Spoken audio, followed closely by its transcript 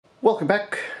Welcome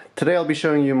back. Today I'll be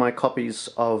showing you my copies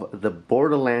of the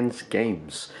Borderlands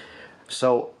games.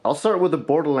 So I'll start with the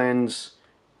Borderlands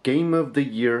Game of the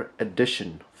Year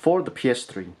Edition for the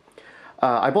PS3.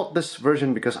 I bought this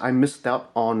version because I missed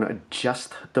out on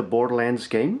just the Borderlands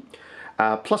game.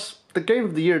 Plus the Game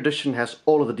of the Year Edition has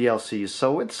all of the DLCs,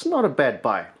 so it's not a bad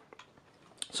buy.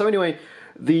 So anyway,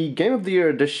 the Game of the Year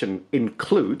Edition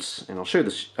includes, and I'll show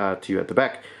this to you at the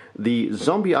back, the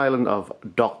Zombie Island of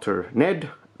Dr.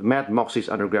 Ned, Mad Moxie's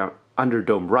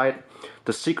Underdome Riot,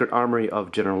 the Secret Armory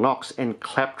of General Knox, and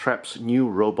Claptrap's New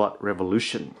Robot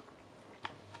Revolution.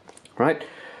 Right?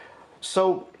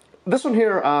 So this one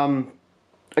here,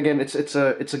 again, it's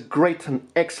a great and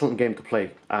excellent game to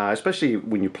play, especially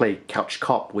when you play couch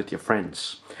co-op with your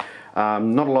friends.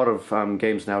 Not a lot of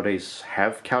games nowadays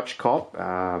have couch co-op.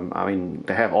 I mean,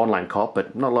 they have online co-op,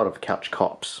 but not a lot of couch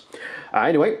co-ops.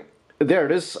 Anyway, there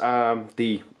it is,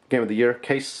 the Game of the Year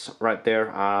case right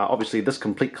there. Obviously this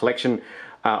complete collection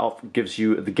gives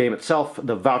you the game itself,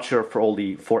 the voucher for all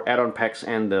the 4 add-on packs,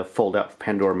 and the fold out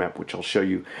Pandora map, which I'll show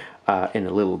you in a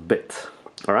little bit.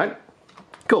 Alright,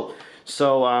 cool.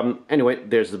 So anyway,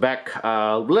 there's the back.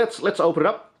 Let's open it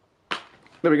up.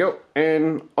 There we go.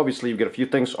 And obviously you get a few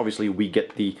things. Obviously we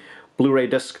get the Blu-ray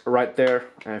disc right there.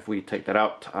 If we take that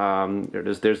out, there it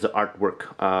is. There's the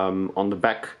artwork on the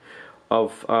back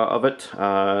of it.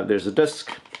 There's the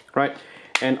disc. Right,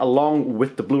 and along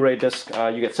with the Blu-ray disc,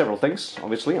 you get several things,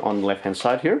 obviously, on the left-hand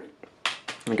side here.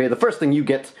 Okay, the first thing you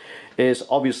get is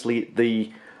obviously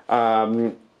the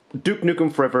Duke Nukem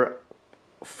Forever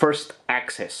First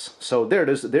Access. So there it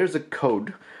is. There's a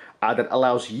code that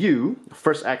allows you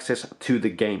first access to the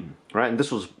game, right? And this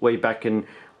was way back in,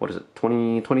 what is it,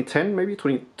 2010, maybe?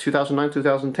 2009,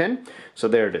 2010? So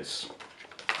there it is.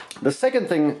 The second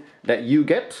thing that you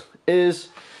get is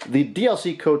the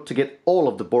DLC code to get all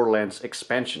of the Borderlands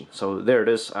expansion. So there it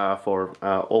is for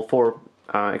all 4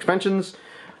 expansions.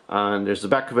 And there's the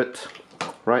back of it,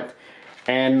 right?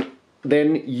 And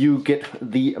then you get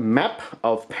the map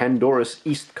of Pandora's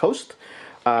East Coast.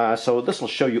 So this will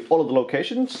show you all of the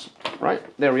locations, right?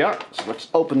 There we are. So let's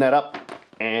open that up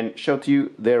and show to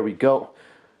you. There we go.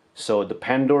 So the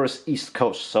Pandora's East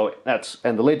Coast. So that's,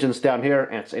 and the legends down here,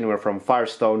 and it's anywhere from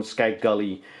Firestone, Sky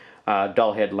Gully,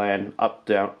 Dull Headland, up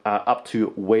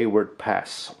to Wayward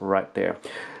Pass, right there.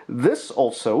 This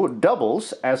also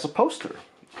doubles as a poster.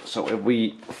 So if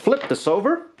we flip this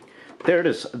over, there it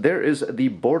is. There is the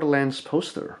Borderlands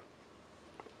poster.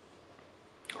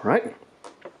 Right?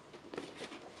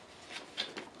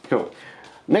 Cool.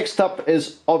 Next up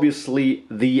is obviously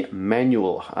the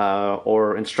manual,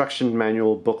 or instruction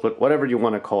manual, booklet, whatever you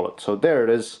want to call it. So there it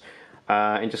is.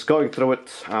 And just going through it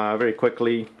very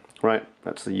quickly. Right,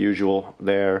 that's the usual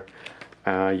there.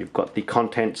 You've got the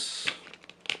contents,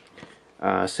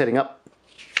 setting up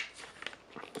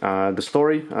the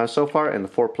story so far, and the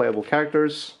 4 playable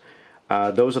characters.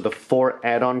 Those are the 4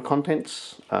 add-on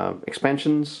contents,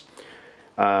 expansions.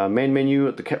 Main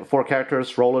menu, the 4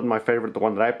 characters. Roland, my favorite, the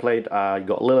one that I played. You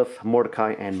got Lilith,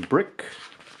 Mordecai, and Brick.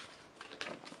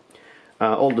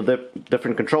 All the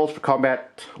different controls for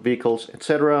combat, vehicles,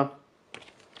 etc.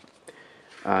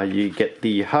 You get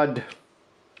the HUD,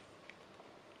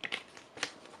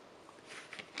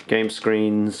 game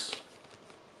screens,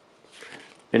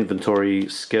 inventory,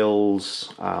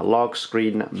 skills, log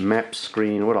screen, map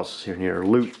screen, what else is here?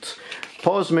 Loot,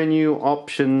 pause menu,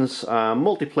 options,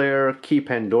 multiplayer, key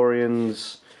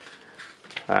Pandorians,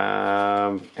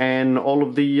 and all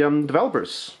of the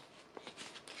developers.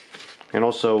 And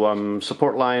also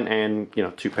support line, and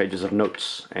 2 pages of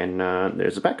notes, and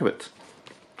there's the back of it.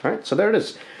 Alright, so there it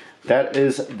is. That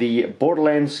is the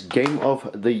Borderlands Game of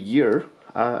the Year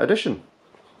edition.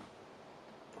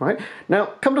 Alright, now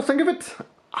come to think of it,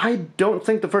 I don't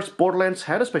think the first Borderlands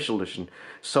had a special edition,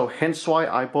 so hence why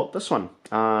I bought this one.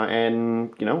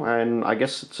 And I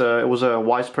guess it was a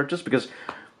wise purchase because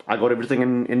I got everything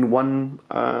in one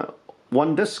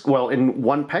disc, well, in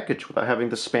one package, without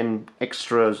having to spend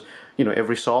extras,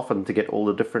 every so often to get all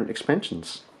the different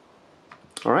expansions.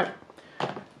 Alright.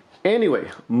 Anyway,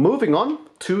 moving on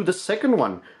to the second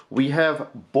one. We have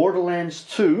Borderlands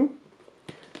 2,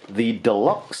 the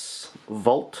Deluxe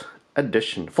Vault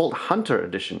Edition, Vault Hunter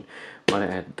Edition. Might I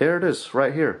add, there it is,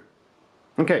 right here.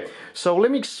 Okay, so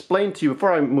let me explain to you,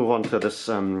 before I move on to this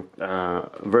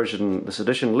this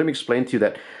edition, let me explain to you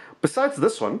that besides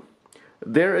this one,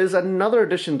 there is another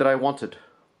edition that I wanted,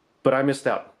 but I missed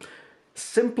out.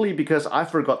 Simply because I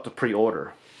forgot to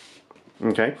pre-order.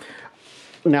 Okay?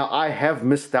 Now, I have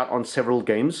missed out on several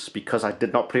games because I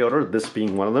did not pre-order, this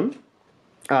being one of them.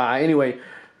 Anyway,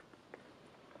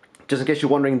 just in case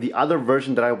you're wondering, the other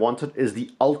version that I wanted is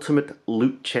the Ultimate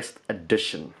Loot Chest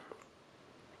Edition.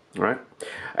 Right?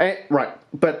 Right,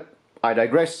 but I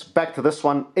digress. Back to this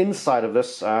one. Inside of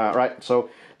this, right, so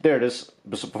there it is.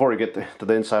 Before we get to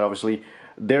the inside, obviously,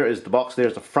 there is the box,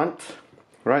 there's the front,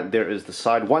 right, there is the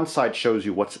side. One side shows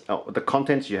you what's the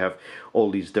contents. You have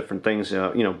all these different things,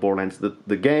 you know, Borderlands,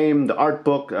 the game, the art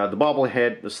book, the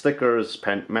bobblehead, the stickers,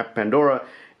 Map Pandora,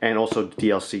 and also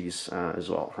DLCs as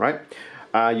well, right?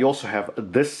 You also have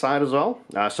this side as well,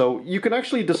 so you can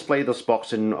actually display this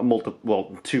box in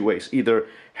two ways. Either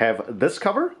have this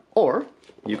cover, or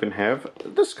you can have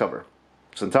this cover.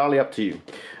 It's entirely up to you.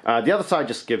 The other side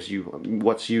just gives you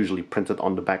what's usually printed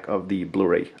on the back of the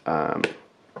Blu-ray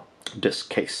disc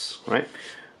case, right?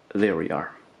 There we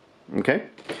are. Okay.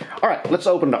 All right, let's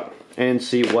open it up and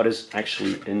see what is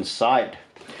actually inside.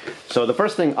 So the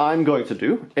first thing I'm going to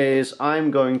do is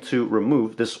I'm going to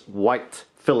remove this white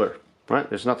filler. Right,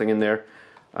 there's nothing in there.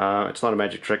 It's not a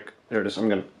magic trick. There it is. I'm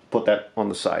going to put that on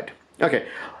the side. Okay,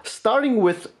 starting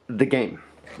with the game.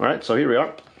 All right, so here we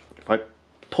are. If I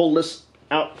pull this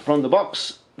out from the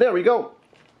box, there we go.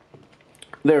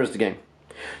 There's the game.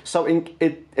 So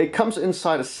it comes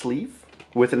inside a sleeve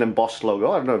with an embossed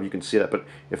logo. I don't know if you can see that, but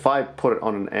if I put it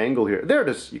on an angle here, there it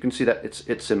is. You can see that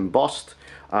it's embossed.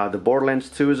 The Borderlands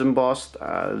 2 is embossed.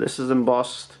 This is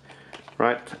embossed.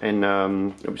 Right, and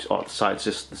the side's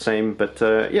just the same, but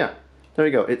yeah, there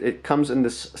you go. It comes in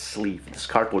this sleeve, this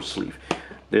cardboard sleeve.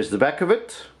 There's the back of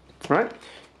it, right?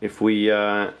 If we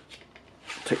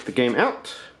take the game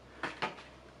out,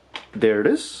 there it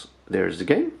is. There's the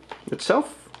game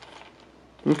itself.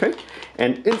 Okay,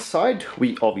 and inside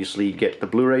we obviously get the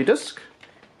Blu-ray disc,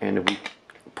 and if we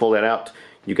pull that out,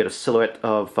 you get a silhouette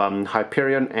of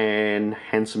Hyperion and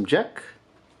Handsome Jack.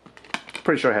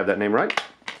 Pretty sure I have that name right.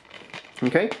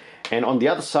 Okay, and on the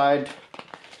other side,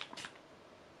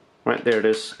 right there it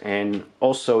is, and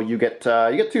also you get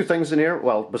two things in here.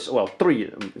 Well,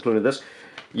 three, including this.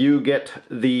 You get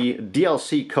the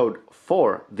DLC code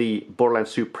for the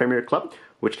Borderlands 2 Premier Club,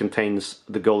 which contains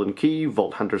the Golden Key,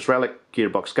 Vault Hunter's Relic,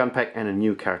 Gearbox Gun Pack, and a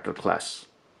new character class.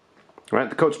 Right,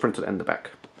 the code's printed in the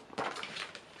back.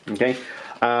 Okay,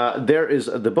 there is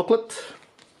the booklet.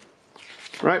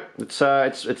 Right, it's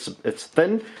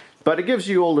thin. But it gives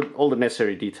you all the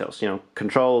necessary details, you know,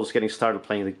 controls, getting started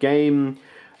playing the game,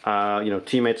 you know,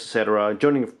 teammates, etc.,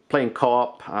 playing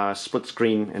co-op, split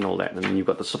screen, and all that. And then you've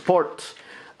got the support.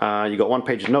 You got one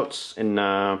page of notes in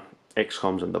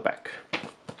XCOMs in the back.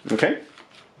 Okay.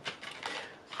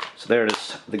 So there it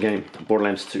is, the game,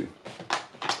 Borderlands 2.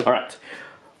 All right,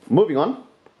 moving on.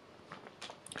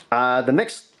 The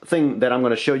next thing that I'm going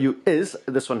to show you is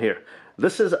this one here.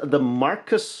 This is the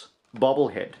Marcus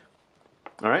bobblehead.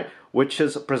 All right, which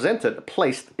is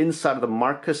placed inside of the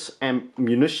Marcus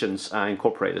Munitions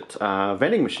Incorporated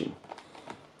vending machine.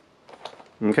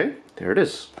 Okay, there it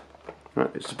is. All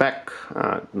right, it's the back,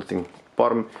 nothing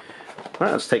bottom. All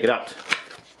right, let's take it out.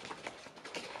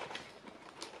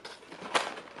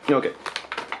 Okay,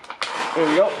 there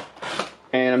we go.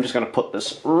 And I'm just going to put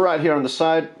this right here on the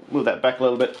side, move that back a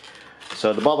little bit.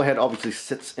 So the bobblehead obviously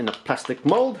sits in a plastic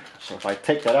mold. So if I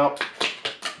take that out,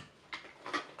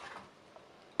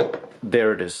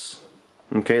 there it is.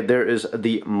 Okay, there is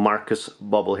the Marcus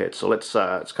bobblehead. So let's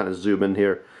kind of zoom in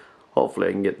here. Hopefully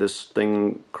I can get this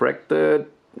thing corrected.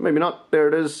 Maybe not. There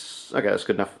it is. Okay, that's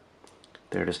good enough.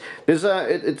 There it is. There's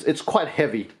it's quite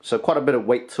heavy, so quite a bit of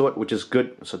weight to it, which is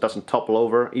good, so it doesn't topple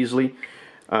over easily.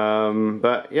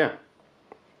 But yeah,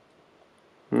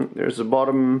 there's the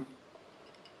bottom.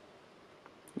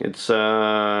 It's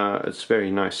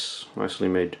very nice, nicely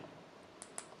made.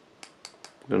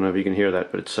 Don't know if you can hear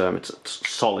that, but it's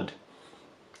solid.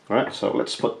 All right, so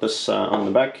let's put this on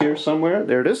the back here somewhere.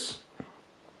 There it is.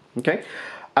 Okay.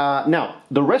 Now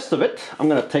the rest of it, I'm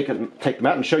going to take them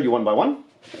out and show you one by one.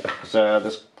 So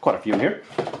there's quite a few in here.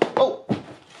 Oh,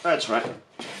 that's right.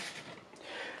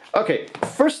 Okay,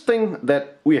 first thing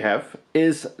that we have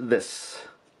is this.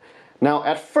 Now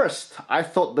at first I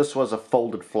thought this was a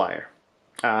folded flyer,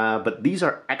 but these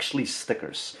are actually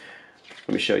stickers.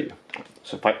 Let me show you.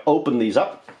 So if I open these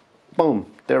up,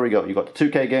 boom, there we go. You got the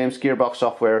 2K Games, Gearbox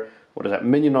Software, what is that,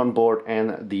 Minion on board,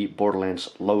 and the Borderlands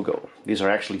logo. These are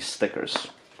actually stickers.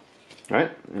 All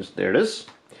right, there it is.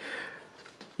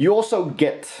 You also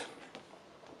get,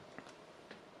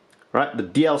 right, the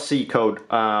DLC code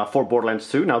for Borderlands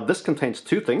 2. Now this contains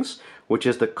two things, which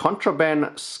is the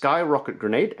Contraband Skyrocket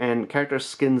Grenade and character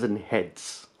skins and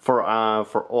heads for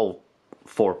all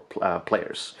four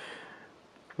players.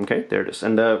 Okay, there it is,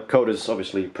 and the code is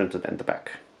obviously printed in the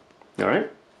back. All right.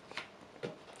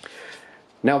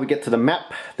 Now we get to the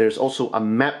map. There's also a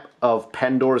map of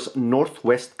Pandora's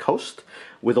northwest coast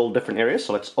with all different areas.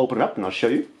 So let's open it up and I'll show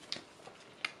you.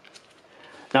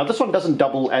 Now this one doesn't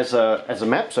double as a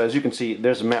map, so as you can see,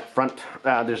 there's a map front,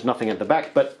 there's nothing at the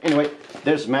back, but anyway,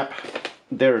 there's a map,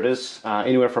 there it is,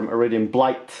 anywhere from Iridium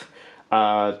Blight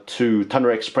to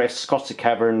Thunder Express, Caustic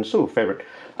Caverns, ooh, favorite,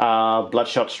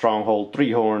 Bloodshot Stronghold,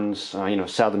 Three Horns, you know,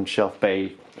 Southern Shelf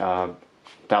Bay,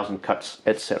 Thousand Cuts,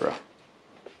 etc.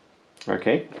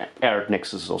 Okay, Arid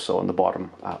Nexus is also on the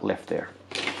bottom left there.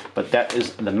 But that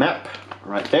is the map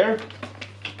right there.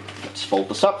 Let's fold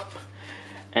this up.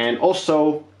 And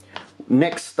also,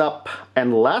 next up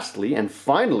and lastly and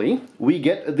finally, we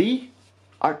get the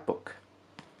art book.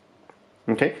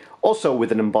 Okay, also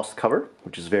with an embossed cover,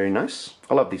 which is very nice.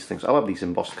 I love these things. I love these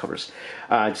embossed covers.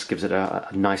 It just gives it a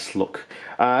nice look.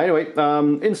 Anyway,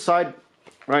 inside,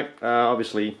 right,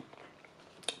 obviously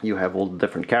you have all the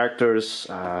different characters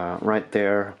right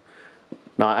there.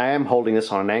 Now I am holding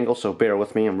this on an angle, so bear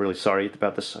with me. I'm really sorry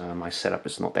about this. My setup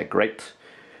is not that great.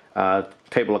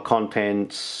 Table of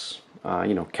contents,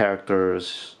 you know,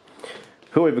 characters.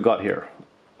 Who have we got here?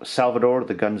 Salvador,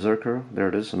 the Gunzerker. There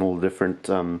it is, and all the different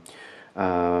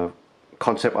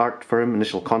concept art for him,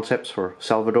 initial concepts for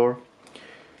Salvador.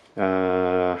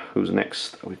 Who's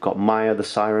next? We've got Maya the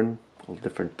Siren, all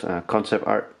different concept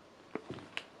art.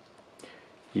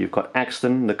 You've got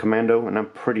Axton, the Commando, and I'm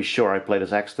pretty sure I played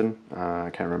as Axton.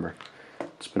 I can't remember.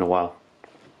 It's been a while.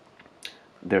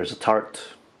 There's a tart.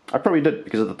 I probably did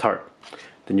because of the tart.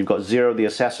 Then you've got Zero, the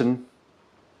Assassin.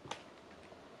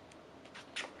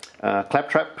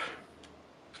 Claptrap.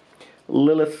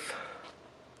 Lilith.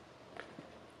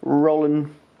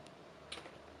 Roland.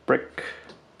 Brick.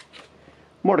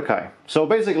 Mordecai. So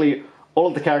basically, all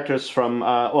of the characters from,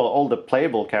 well, all the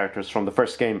playable characters from the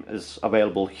first game is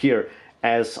available here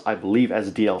as, I believe,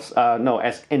 as DLC, no,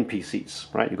 as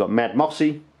NPCs, right? You've got Mad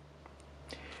Moxie,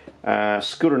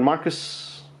 Scooter and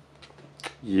Marcus,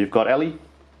 you've got Ellie,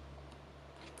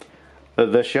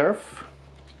 the Sheriff,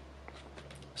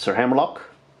 Sir Hammerlock,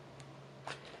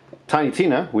 Tiny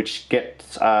Tina, which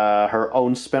gets her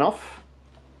own spin-off,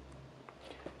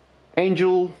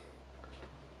 Angel,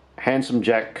 Handsome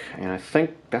Jack, and I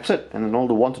think that's it. And then all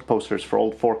the wanted posters for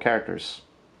all 4 characters.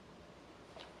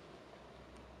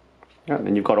 Yeah, and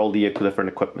then you've got all the different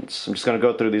equipments. I'm just going to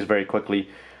go through these very quickly.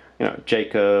 You know,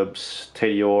 Jacobs,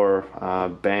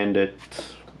 Tedior, Bandit,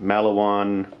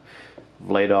 Malawan,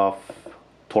 Vladoff,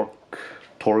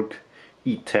 Torg,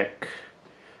 E-Tech,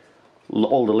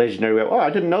 all the legendary weapons. Oh, I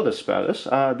didn't know this about this.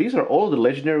 These are all the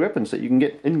legendary weapons that you can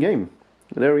get in-game.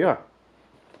 There we are.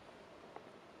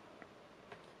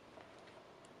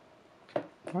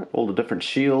 Right, all the different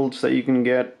shields that you can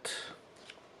get.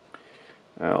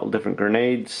 All different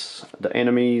grenades, the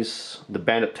enemies, the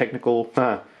Bandit Technical,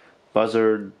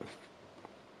 Buzzard,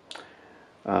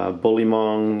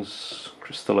 Bullymongs,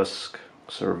 Crystallisk,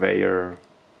 Surveyor.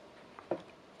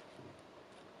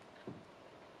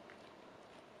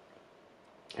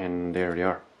 And there they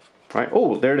are. Right.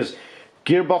 Oh, there it is.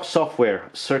 Gearbox Software,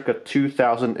 circa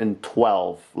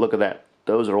 2012. Look at that.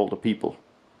 Those are all the people.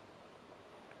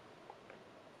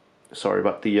 Sorry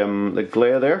about the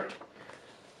glare there.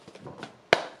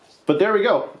 But there we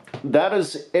go. That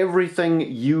is everything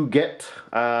you get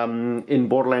in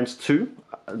Borderlands 2,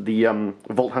 the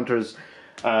Vault Hunters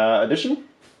edition.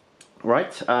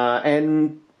 Right.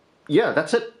 And yeah,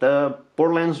 that's it. The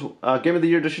Borderlands Game of the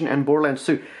Year edition and Borderlands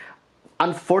 2.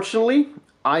 Unfortunately,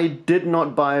 I did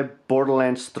not buy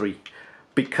Borderlands 3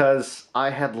 because I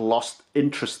had lost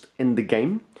interest in the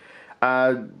game.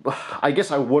 I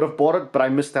guess I would have bought it, but I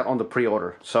missed out on the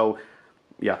pre-order. So,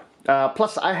 yeah.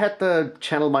 Plus, I had to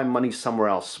channel my money somewhere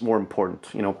else, more important.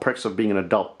 You know, perks of being an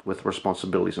adult with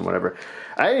responsibilities and whatever.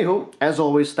 Anywho, as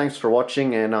always, thanks for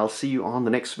watching, and I'll see you on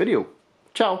the next video.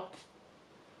 Ciao!